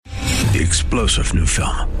The explosive new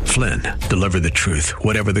film, Flynn, deliver the truth,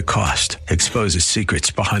 whatever the cost. Exposes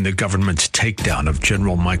secrets behind the government's takedown of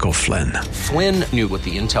General Michael Flynn. Flynn knew what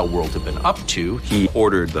the intel world had been up to. He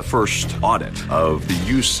ordered the first audit of the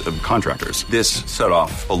use of contractors. This set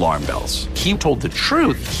off alarm bells. He told the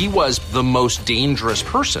truth. He was the most dangerous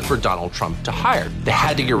person for Donald Trump to hire. They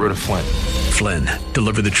had to get rid of Flynn. Flynn,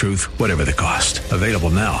 deliver the truth, whatever the cost. Available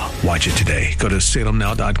now. Watch it today. Go to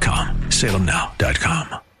salemnow.com.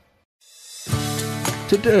 salemnow.com.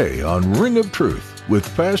 Today on Ring of Truth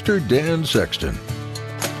with Pastor Dan Sexton.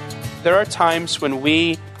 There are times when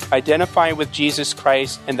we identify with Jesus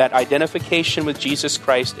Christ, and that identification with Jesus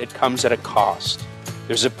Christ, it comes at a cost.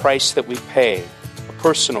 There's a price that we pay, a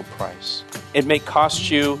personal price. It may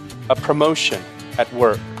cost you a promotion at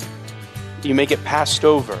work. You may get passed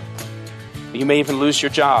over. You may even lose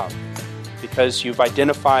your job because you've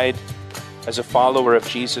identified as a follower of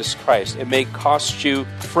Jesus Christ. It may cost you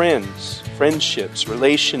friendships,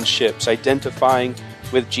 relationships, identifying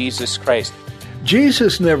with Jesus Christ.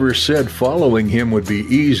 Jesus never said following him would be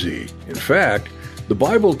easy. In fact, the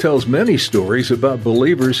Bible tells many stories about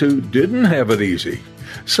believers who didn't have it easy.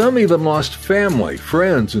 Some even lost family,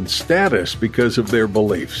 friends, and status because of their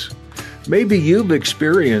beliefs. Maybe you've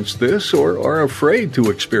experienced this or are afraid to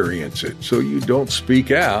experience it, so you don't speak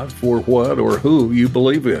out for what or who you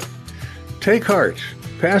believe in. Take heart.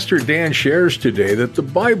 Pastor Dan shares today that the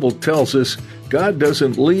Bible tells us God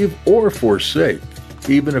doesn't leave or forsake,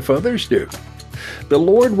 even if others do. The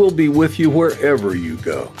Lord will be with you wherever you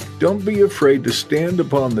go. Don't be afraid to stand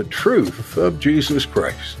upon the truth of Jesus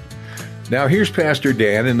Christ. Now here's Pastor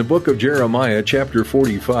Dan in the book of Jeremiah, chapter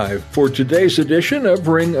 45, for today's edition of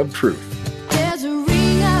Ring of Truth. There's a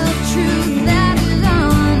ring of truth that is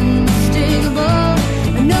unmistakable,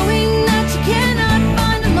 knowing that you cannot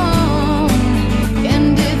find alone.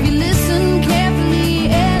 And if you listen carefully,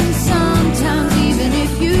 and sometimes even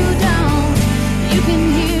if you don't, you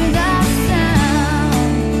can hear that sound.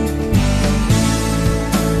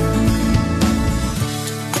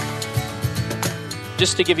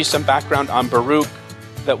 Just to give you some background on Baruch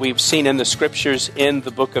that we've seen in the scriptures in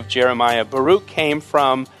the book of Jeremiah. Baruch came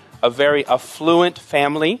from a very affluent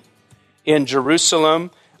family in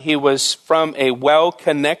Jerusalem. He was from a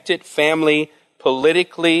well-connected family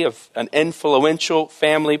politically, of an influential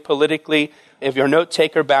family politically. If you're a note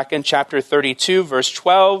taker, back in chapter 32, verse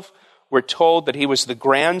 12, we're told that he was the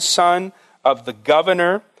grandson of the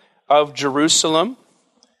governor of Jerusalem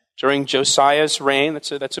during Josiah's reign.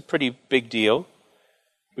 That's a pretty big deal.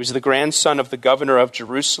 He was the grandson of the governor of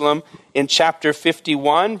Jerusalem. In chapter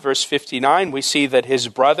 51, verse 59, we see that his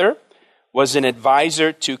brother was an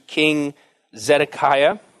advisor to King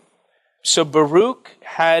Zedekiah. So Baruch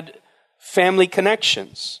had family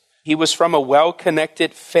connections. He was from a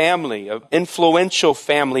well-connected family, an influential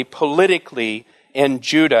family politically in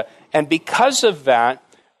Judah. And because of that,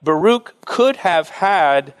 Baruch could have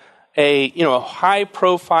had a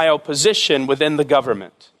high-profile position within the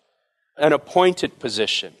government. An appointed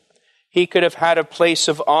position. He could have had a place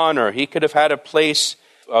of honor. He could have had a place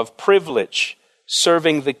of privilege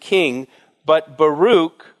serving the king. But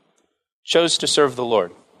Baruch chose to serve the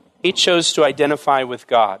Lord. He chose to identify with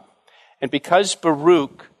God. And because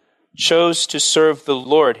Baruch chose to serve the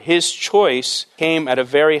Lord, his choice came at a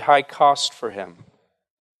very high cost for him.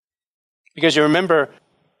 Because you remember,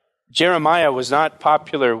 Jeremiah was not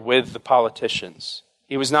popular with the politicians.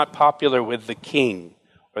 He was not popular with the king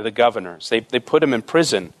or the governors. They put him in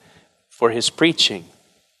prison for his preaching.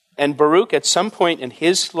 And Baruch, at some point in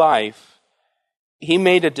his life, he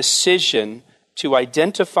made a decision to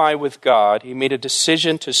identify with God. He made a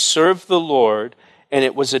decision to serve the Lord, and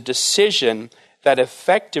it was a decision that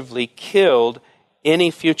effectively killed any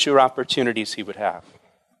future opportunities he would have.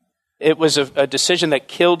 It was a decision that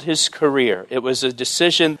killed his career. It was a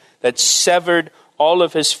decision that severed all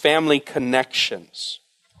of his family connections.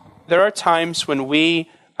 There are times when we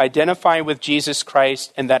identify with Jesus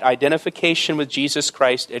Christ, and that identification with Jesus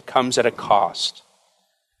Christ, it comes at a cost.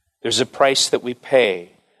 There's a price that we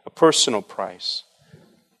pay, a personal price.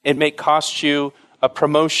 It may cost you a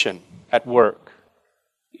promotion at work.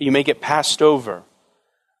 You may get passed over.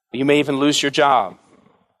 You may even lose your job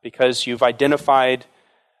because you've identified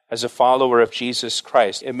as a follower of Jesus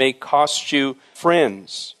Christ. It may cost you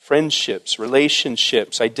friendships,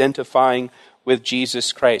 relationships, identifying with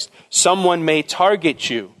Jesus Christ. Someone may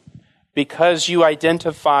target you because you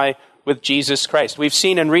identify with Jesus Christ. We've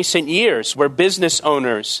seen in recent years where business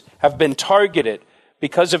owners have been targeted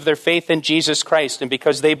because of their faith in Jesus Christ and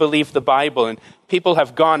because they believe the Bible, and people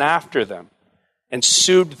have gone after them and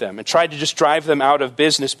sued them and tried to just drive them out of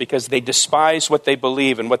business because they despise what they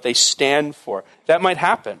believe and what they stand for. That might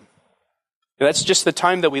happen. That's just the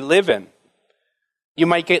time that we live in. You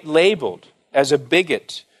might get labeled as a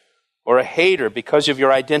bigot or a hater because of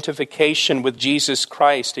your identification with Jesus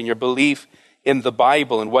Christ and your belief in the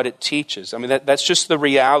Bible and what it teaches. I mean, that's just the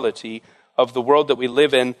reality of the world that we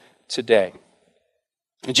live in today.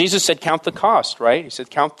 And Jesus said, count the cost, right? He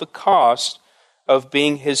said, count the cost of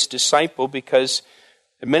being his disciple, because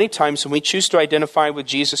many times when we choose to identify with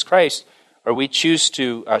Jesus Christ, or we choose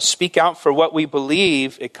to speak out for what we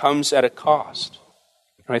believe, it comes at a cost.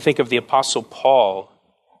 And I think of the Apostle Paul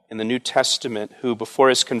in the New Testament, who before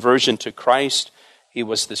his conversion to Christ, he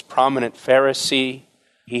was this prominent Pharisee.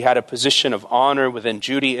 He had a position of honor within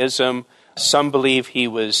Judaism. Some believe he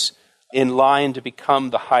was in line to become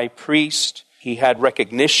the high priest. He had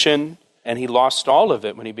recognition, and he lost all of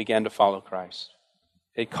it when he began to follow Christ.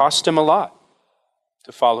 It cost him a lot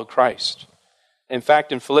to follow Christ. In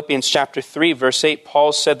fact, in Philippians chapter 3, verse 8,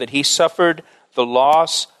 Paul said that he suffered the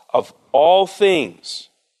loss of all things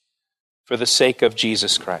for the sake of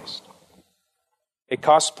Jesus Christ. It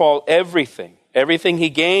cost Paul everything. Everything he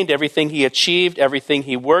gained, everything he achieved, everything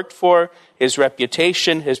he worked for, his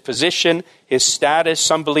reputation, his position, his status,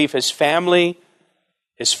 some believe his family,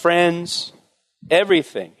 his friends,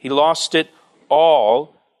 everything. He lost it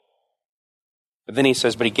all. But then he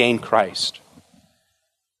says, but he gained Christ.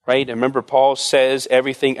 Right? And remember, Paul says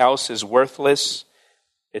everything else is worthless.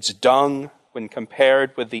 It's dung when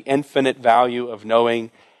compared with the infinite value of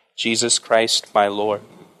knowing Jesus Christ, my Lord.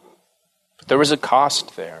 But there was a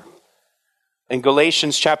cost there. In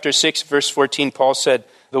Galatians chapter 6, verse 14, Paul said,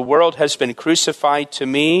 the world has been crucified to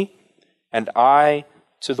me, and I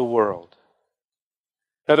to the world.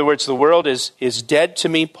 In other words, the world is dead to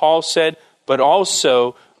me, Paul said, but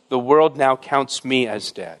also the world now counts me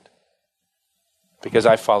as dead because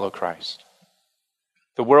I follow Christ.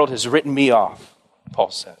 The world has written me off,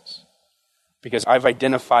 Paul says, because I've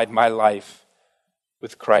identified my life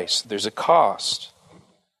with Christ. There's a cost.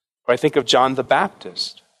 Or I think of John the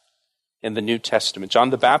Baptist in the New Testament.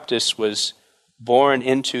 John the Baptist was born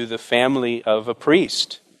into the family of a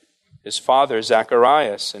priest. His father,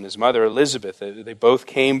 Zacharias, and his mother, Elizabeth, they both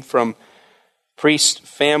came from priest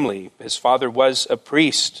family. His father was a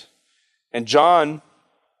priest. And John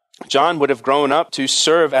would have grown up to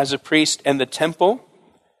serve as a priest in the temple,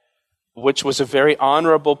 which was a very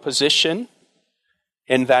honorable position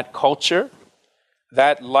in that culture.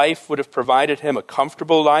 That life would have provided him a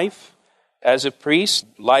comfortable life as a priest,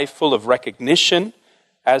 life full of recognition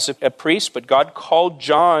as a priest. But God called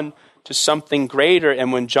John to something greater,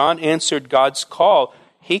 and when John answered God's call,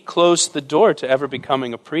 he closed the door to ever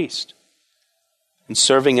becoming a priest and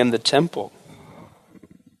serving in the temple.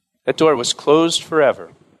 That door was closed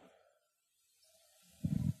forever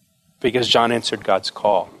because John answered God's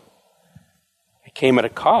call. It came at a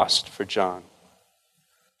cost for John.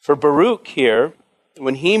 For Baruch here,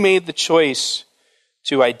 when he made the choice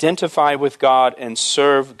to identify with God and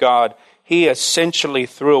serve God, he essentially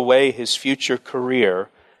threw away his future career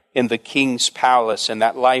in the king's palace and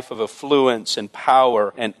that life of affluence and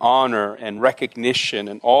power and honor and recognition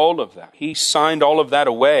and all of that. He signed all of that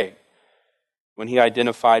away when he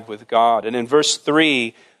identified with God. And in verse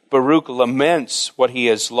 3, Baruch laments what he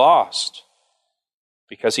has lost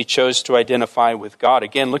because he chose to identify with God.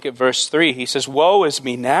 Again, look at verse 3. He says, woe is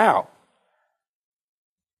me now,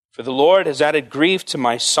 for the Lord has added grief to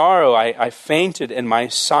my sorrow. I fainted in my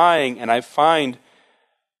sighing, and I find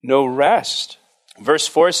no rest. Verse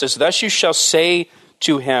 4 says, thus you shall say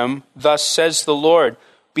to him, thus says the Lord,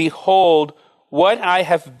 behold, what I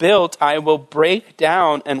have built I will break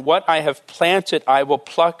down, and what I have planted I will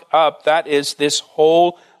pluck up. That is this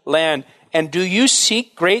whole land. And do you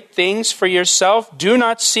seek great things for yourself? Do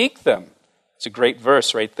not seek them. It's a great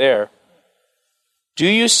verse right there. Do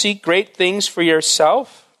you seek great things for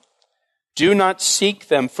yourself? Do not seek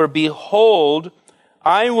them. For behold,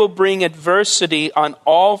 I will bring adversity on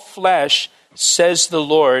all flesh, says the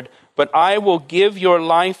Lord, but I will give your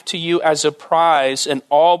life to you as a prize in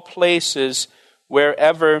all places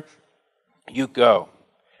wherever you go.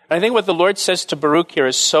 And I think what the Lord says to Baruch here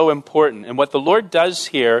is so important. And what the Lord does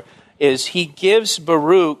here is he gives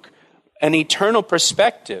Baruch an eternal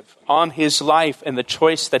perspective on his life and the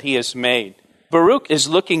choice that he has made. Baruch is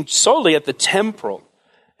looking solely at the temporal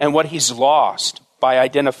and what he's lost by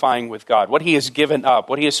identifying with God, what he has given up,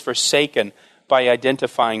 what he has forsaken by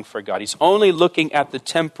identifying for God. He's only looking at the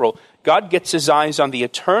temporal. God gets his eyes on the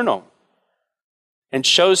eternal and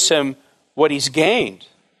shows him what he's gained.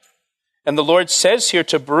 And the Lord says here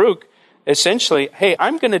to Baruch, essentially, hey,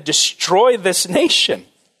 I'm going to destroy this nation.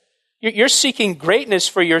 You're seeking greatness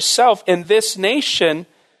for yourself in this nation,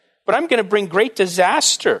 but I'm going to bring great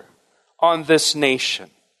disaster on this nation.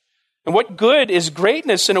 And what good is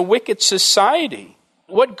greatness in a wicked society?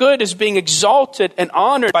 What good is being exalted and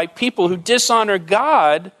honored by people who dishonor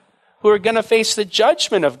God, who are going to face the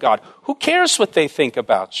judgment of God? Who cares what they think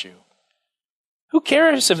about you? Who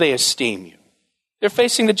cares if they esteem you? They're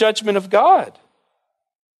facing the judgment of God.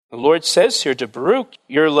 The Lord says here to Baruch,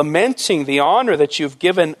 you're lamenting the honor that you've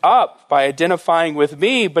given up by identifying with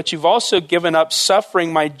me, but you've also given up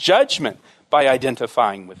suffering my judgment by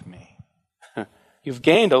identifying with me. You've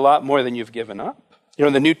gained a lot more than you've given up. You know,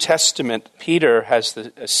 in the New Testament, Peter has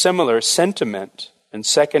a similar sentiment. In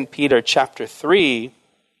 2 Peter chapter 3,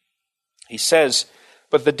 he says,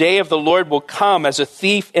 but the day of the Lord will come as a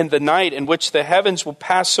thief in the night, in which the heavens will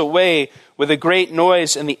pass away with a great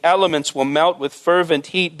noise, and the elements will melt with fervent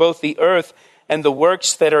heat. Both the earth and the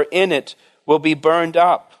works that are in it will be burned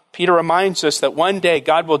up. Peter reminds us that one day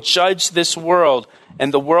God will judge this world,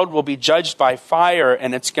 and the world will be judged by fire,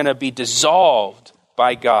 and it's going to be dissolved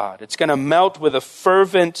by God. It's going to melt with a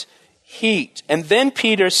fervent heat. And then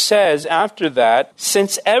Peter says after that,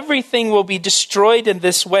 since everything will be destroyed in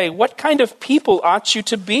this way, what kind of people ought you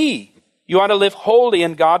to be? You ought to live holy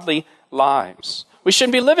and godly lives. We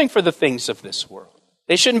shouldn't be living for the things of this world.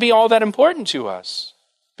 They shouldn't be all that important to us,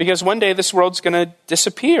 because one day this world's going to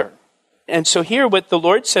disappear. And so here what the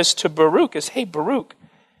Lord says to Baruch is, hey, Baruch,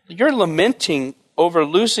 you're lamenting over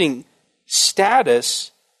losing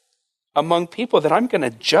status among people that I'm going to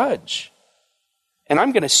judge. And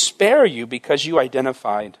I'm going to spare you because you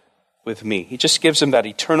identified with me. He just gives him that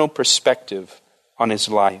eternal perspective on his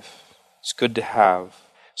life. It's good to have.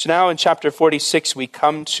 So now in chapter 46, we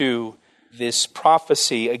come to this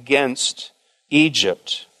prophecy against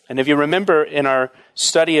Egypt. And if you remember in our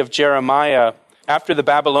study of Jeremiah, after the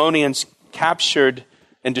Babylonians captured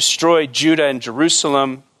and destroyed Judah and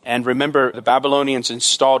Jerusalem, and remember the Babylonians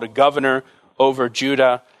installed a governor over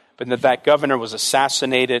Judah, but that governor was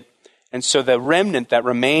assassinated. And so the remnant that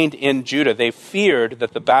remained in Judah, they feared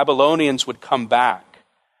that the Babylonians would come back.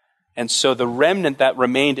 And so the remnant that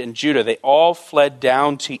remained in Judah, they all fled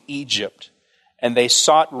down to Egypt. And they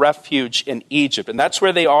sought refuge in Egypt. And that's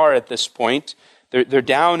where they are at this point. They're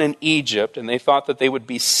down in Egypt, and they thought that they would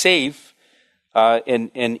be safe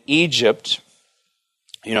in Egypt,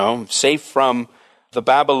 safe from the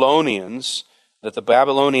Babylonians, that the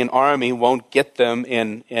Babylonian army won't get them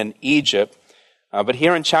in Egypt. But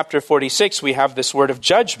here in chapter 46, we have this word of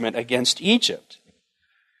judgment against Egypt.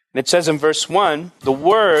 And it says in verse 1, the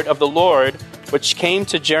word of the Lord, which came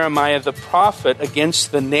to Jeremiah the prophet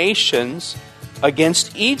against the nations,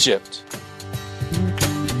 against Egypt.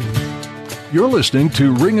 You're listening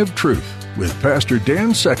to Ring of Truth with Pastor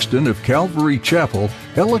Dan Sexton of Calvary Chapel,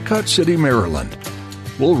 Ellicott City, Maryland.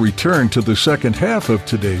 We'll return to the second half of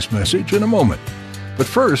today's message in a moment. But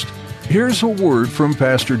first, here's a word from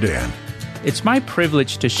Pastor Dan. It's my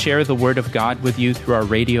privilege to share the Word of God with you through our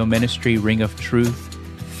radio ministry, Ring of Truth.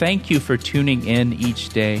 Thank you for tuning in each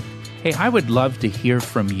day. Hey, I would love to hear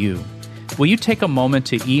from you. Will you take a moment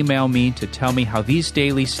to email me to tell me how these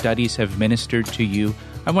daily studies have ministered to you?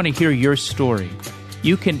 I want to hear your story.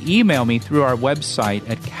 You can email me through our website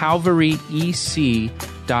at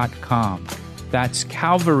calvaryec.com. That's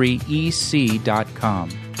calvaryec.com.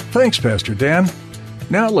 Thanks, Pastor Dan.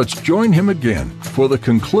 Now let's join him again for the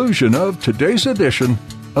conclusion of today's edition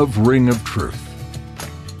of Ring of Truth.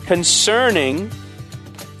 Concerning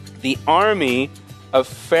the army of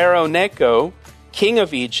Pharaoh Necho, king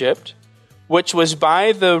of Egypt, which was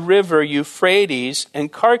by the river Euphrates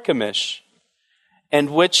and Carchemish, and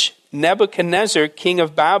which Nebuchadnezzar, king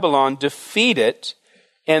of Babylon, defeated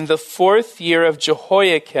in the 4th year of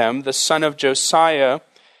Jehoiakim, the son of Josiah,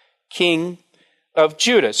 king of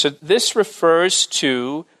Judah. So this refers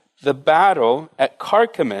to the battle at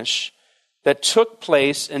Carchemish that took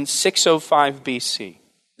place in 605 BC.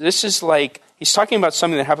 This is he's talking about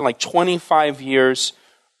something that happened 25 years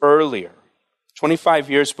earlier, 25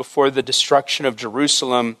 years before the destruction of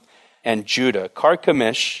Jerusalem and Judah.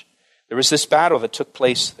 Carchemish, there was this battle that took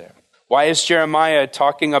place there. Why is Jeremiah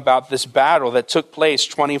talking about this battle that took place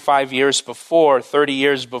 25 years before, 30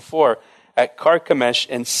 years before, at Carchemish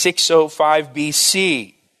in 605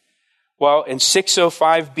 BC? Well, in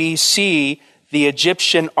 605 BC, the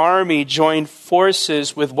Egyptian army joined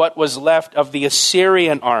forces with what was left of the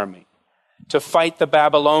Assyrian army to fight the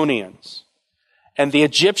Babylonians. And the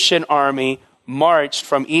Egyptian army marched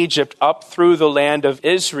from Egypt up through the land of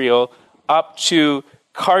Israel up to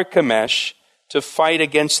Carchemish to fight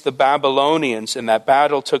against the Babylonians. And that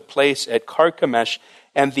battle took place at Carchemish.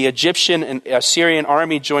 And the Egyptian and Assyrian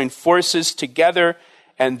army joined forces together,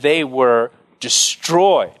 and they were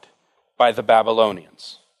destroyed by the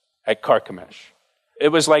Babylonians at Carchemish. It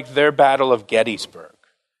was like their battle of Gettysburg.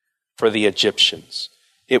 for the Egyptians.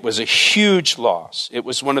 It was a huge loss. It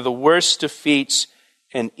was one of the worst defeats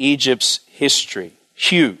in Egypt's history.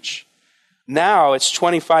 Huge. Now it's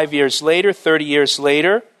 25 years later, 30 years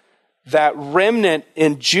later, that remnant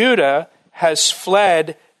in Judah has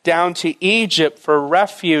fled down to Egypt for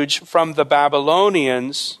refuge from the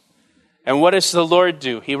Babylonians. And what does the Lord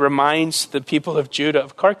do? He reminds the people of Judah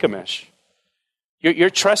of Carchemish. You're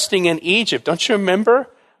trusting in Egypt. Don't you remember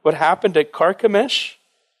what happened at Carchemish?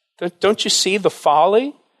 Don't you see the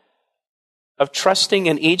folly of trusting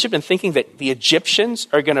in Egypt and thinking that the Egyptians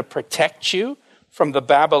are going to protect you from the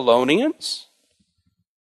Babylonians?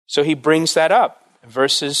 So he brings that up in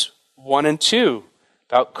verses 1 and 2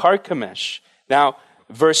 about Carchemish. Now,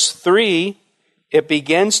 verse 3, it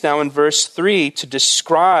begins now in verse 3 to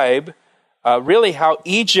describe really how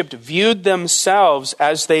Egypt viewed themselves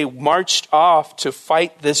as they marched off to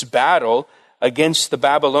fight this battle against the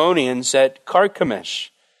Babylonians at Carchemish.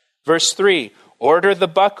 Verse 3, order the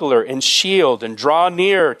buckler and shield and draw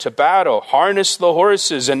near to battle. Harness the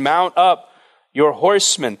horses and mount up your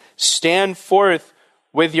horsemen. Stand forth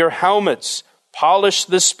with your helmets. Polish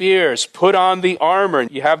the spears. Put on the armor.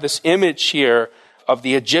 You have this image here of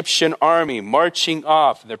the Egyptian army marching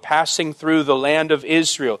off. They're passing through the land of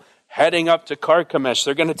Israel, heading up to Carchemish.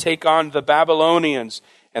 They're going to take on the Babylonians,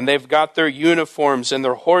 and they've got their uniforms and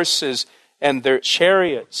their horses and their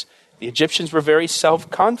chariots. The Egyptians were very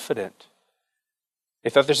self-confident. They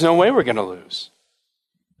thought, there's no way we're going to lose.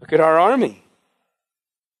 Look at our army.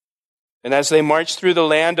 And as they marched through the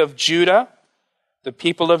land of Judah, the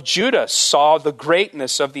people of Judah saw the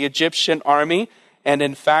greatness of the Egyptian army. And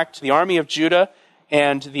in fact, the army of Judah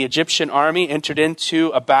and the Egyptian army entered into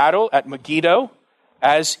a battle at Megiddo.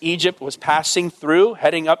 As Egypt was passing through,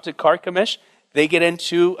 heading up to Carchemish, they get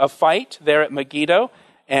into a fight there at Megiddo,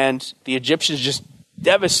 and the Egyptians just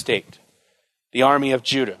devastate the army of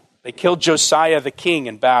Judah. They killed Josiah the king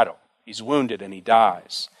in battle. He's wounded and he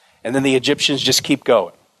dies. And then the Egyptians just keep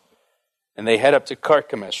going. And they head up to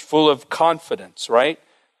Carchemish, full of confidence, right?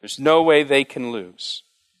 There's no way they can lose.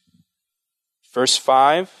 Verse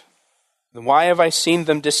 5, then why have I seen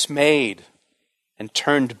them dismayed and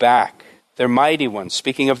turned back? Their mighty ones,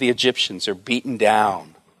 speaking of the Egyptians, are beaten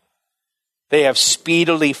down. They have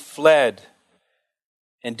speedily fled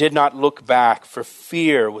and did not look back, for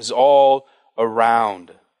fear was all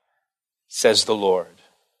around, says the Lord.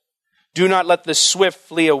 Do not let the swift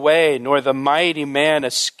flee away, nor the mighty man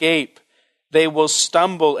escape. They will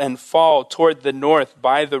stumble and fall toward the north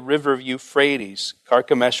by the river Euphrates.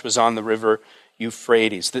 Carchemish was on the river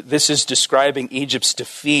Euphrates. This is describing Egypt's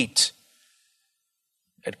defeat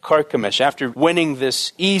at Carchemish after winning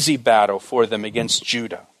this easy battle for them against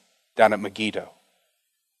Judah down at Megiddo.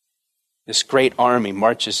 This great army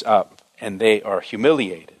marches up and they are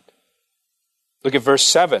humiliated. Look at verse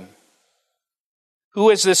 7. Who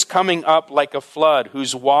is this coming up like a flood,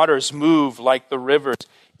 whose waters move like the rivers?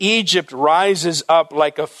 Egypt rises up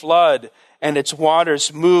like a flood, and its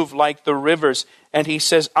waters move like the rivers. And he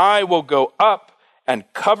says, I will go up and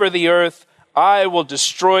cover the earth. I will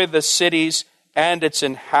destroy the cities and its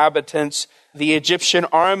inhabitants. The Egyptian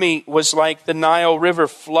army was like the Nile River,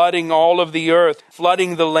 flooding all of the earth,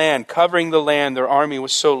 flooding the land, covering the land. Their army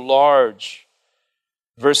was so large.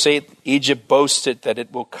 Verse 8, Egypt boasted that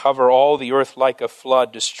it will cover all the earth like a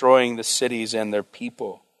flood, destroying the cities and their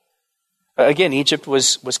people. Again, Egypt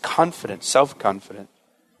was confident, self-confident,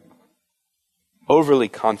 overly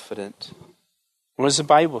confident. What does the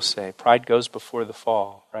Bible say? Pride goes before the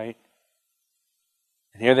fall, right?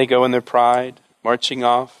 And here they go in their pride, marching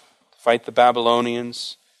off to fight the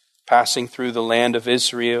Babylonians, passing through the land of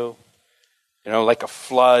Israel, like a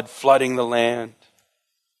flood, flooding the land,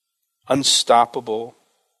 unstoppable.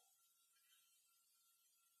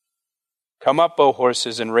 Come up, O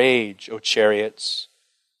horses, and rage, O chariots,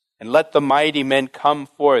 and let the mighty men come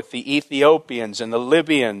forth, the Ethiopians and the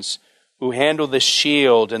Libyans who handle the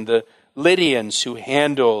shield, and the Lydians who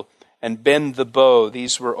handle and bend the bow.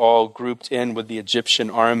 These were all grouped in with the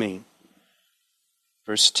Egyptian army.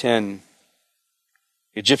 Verse 10,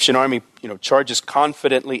 the Egyptian army, charges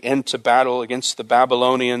confidently into battle against the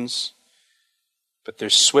Babylonians, but they're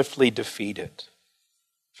swiftly defeated.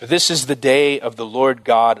 For this is the day of the Lord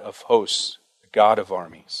God of hosts, the God of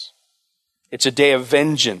armies. It's a day of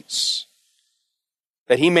vengeance,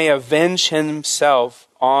 that he may avenge himself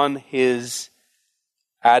on his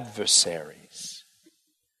adversaries.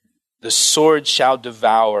 The sword shall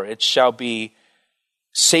devour, it shall be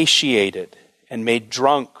satiated and made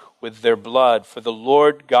drunk with their blood, for the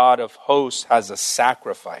Lord God of hosts has a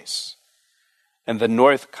sacrifice, and the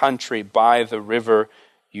north country by the river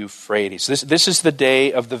Euphrates. This is the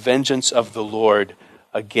day of the vengeance of the Lord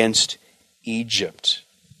against Egypt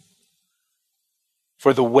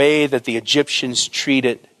for the way that the Egyptians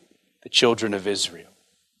treated the children of Israel.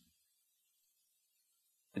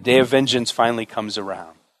 The day of vengeance finally comes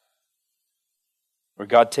around, where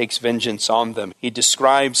God takes vengeance on them. He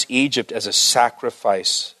describes Egypt as a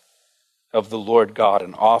sacrifice of the Lord God,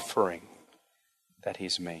 an offering that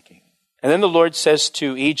he's making. And then the Lord says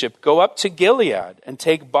to Egypt, "Go up to Gilead and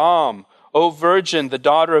take balm, O virgin, the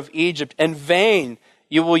daughter of Egypt. In vain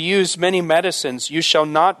you will use many medicines. You shall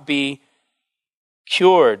not be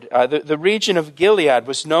cured." The region of Gilead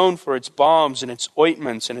was known for its balms and its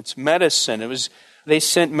ointments and its medicine. They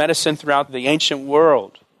sent medicine throughout the ancient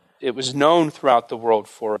world. It was known throughout the world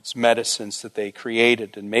for its medicines that they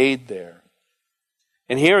created and made there.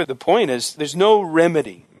 And here the point is, there's no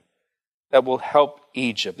remedy that will help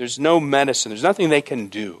Egypt. There's no medicine. There's nothing they can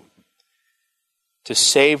do to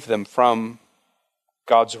save them from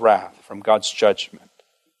God's wrath, from God's judgment.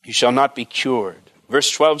 You shall not be cured.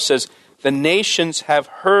 Verse 12 says, "The nations have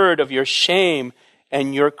heard of your shame,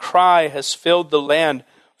 and your cry has filled the land.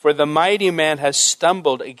 For the mighty man has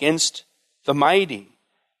stumbled against the mighty.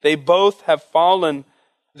 They both have fallen.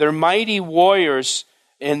 Their mighty warriors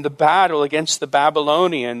in the battle against the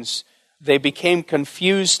Babylonians, they became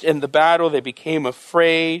confused in the battle. They became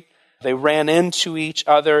afraid. They ran into each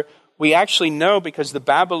other." We actually know because the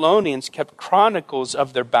Babylonians kept chronicles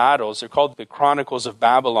of their battles. They're called the Chronicles of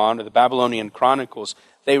Babylon, or the Babylonian Chronicles.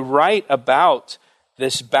 They write about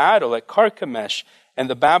this battle at Carchemish. And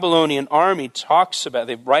the Babylonian army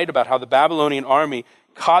they write about how the Babylonian army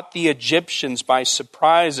caught the Egyptians by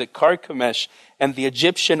surprise at Carchemish. And the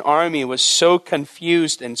Egyptian army was so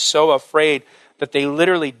confused and so afraid that they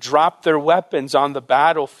literally dropped their weapons on the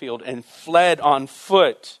battlefield and fled on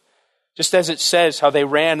foot. Just as it says how they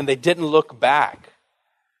ran and they didn't look back.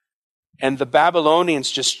 And the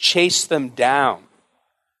Babylonians just chased them down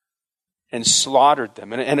and slaughtered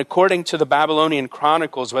them. And according to the Babylonian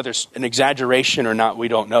Chronicles, whether it's an exaggeration or not, we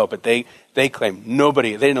don't know, but they claim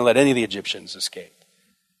they didn't let any of the Egyptians escape.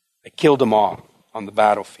 They killed them all on the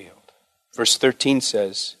battlefield. Verse 13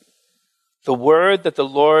 says, "The word that the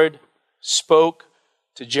Lord spoke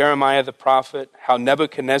to Jeremiah the prophet, how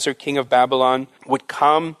Nebuchadnezzar, king of Babylon, would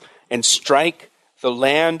come and strike the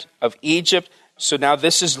land of Egypt." So now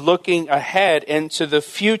this is looking ahead into the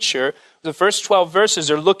future. The first 12 verses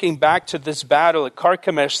are looking back to this battle at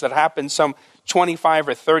Carchemish that happened some 25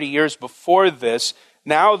 or 30 years before this.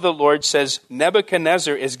 Now the Lord says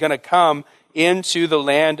Nebuchadnezzar is going to come into the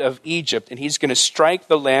land of Egypt, and he's going to strike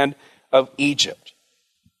the land of Egypt.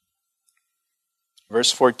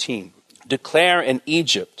 Verse 14, "Declare in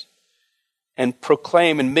Egypt and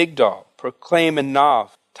proclaim in Migdol, proclaim in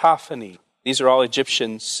Nav, Taphani." These are all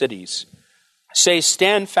Egyptian cities. "Say,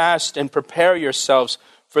 stand fast and prepare yourselves,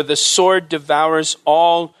 for the sword devours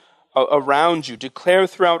all around you. Declare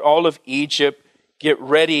throughout all of Egypt, get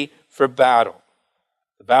ready for battle.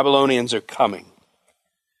 The Babylonians are coming.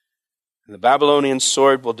 And the Babylonian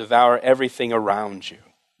sword will devour everything around you,"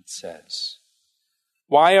 it says.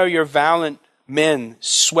 "Why are your valiant men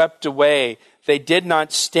swept away? They did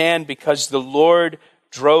not stand because the Lord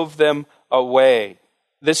drove them away."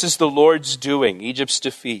 This is the Lord's doing. Egypt's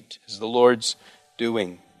defeat is the Lord's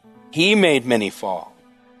doing. "He made many fall.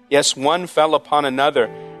 Yes, one fell upon another,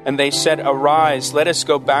 and they said, 'Arise, let us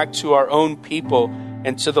go back to our own people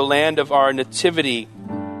and to the land of our nativity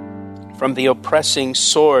from the oppressing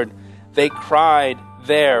sword.' They cried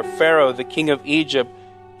there, 'Pharaoh, the king of Egypt,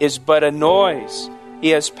 is but a noise. He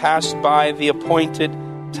has passed by the appointed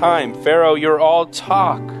time.' Pharaoh, you're all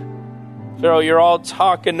talk. Pharaoh, you're all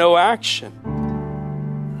talk and no action."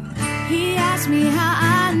 He asked me how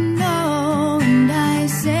I know, and I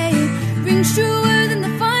say it rings truer than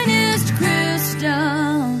the finest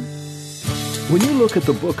crystal. When you look at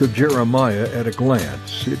the book of Jeremiah at a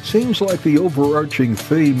glance, it seems like the overarching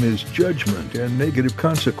theme is judgment and negative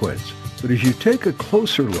consequence. But as you take a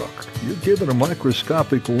closer look, you're given a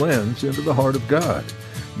microscopic lens into the heart of God.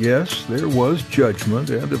 Yes, there was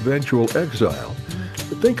judgment and eventual exile,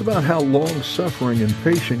 but think about how long-suffering and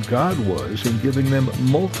patient God was in giving them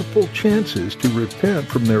multiple chances to repent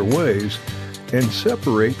from their ways and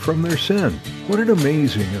separate from their sin. What an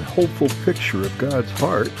amazing and hopeful picture of God's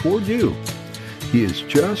heart toward you. He is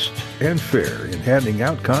just and fair in handing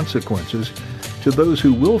out consequences to those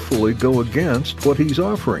who willfully go against what he's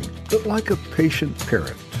offering. But like a patient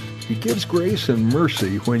parent, he gives grace and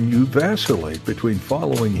mercy when you vacillate between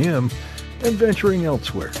following him and venturing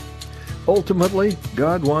elsewhere. Ultimately,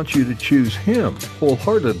 God wants you to choose him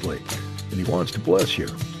wholeheartedly, and he wants to bless you.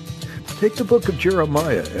 Take the book of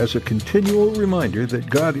Jeremiah as a continual reminder that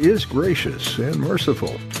God is gracious and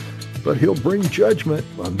merciful, but he'll bring judgment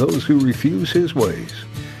on those who refuse his ways.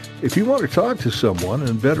 If you want to talk to someone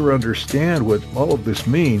and better understand what all of this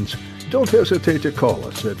means, don't hesitate to call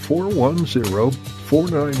us at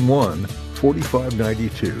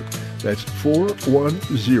 410-491-4592. That's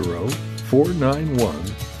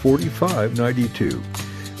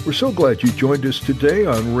 410-491-4592. We're so glad you joined us today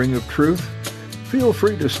on Ring of Truth. Feel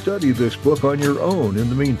free to study this book on your own in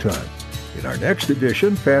the meantime. In our next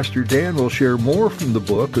edition, Pastor Dan will share more from the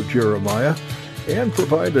book of Jeremiah and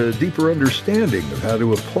provide a deeper understanding of how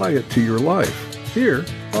to apply it to your life here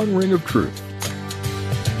on Ring of Truth.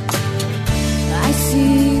 I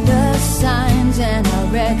see the signs and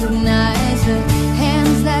I recognize the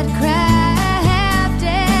hands that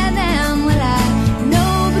crafted them. Well, I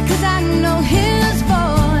know because I know his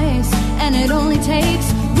voice, and it only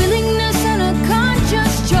takes willingness and a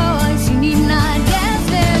conscious choice. You need not guess,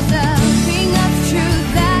 there's a ring of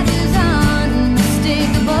truth that is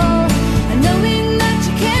unmistakable, knowing that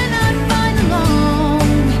you cannot find alone.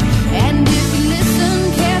 And if you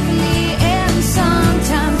listen carefully, and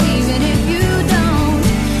sometimes even if you don't,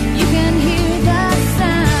 you can hear the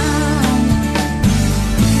sound.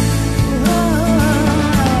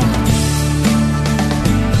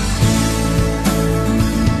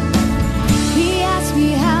 He asked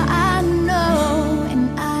me how I know,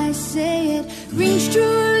 and I say it rings true.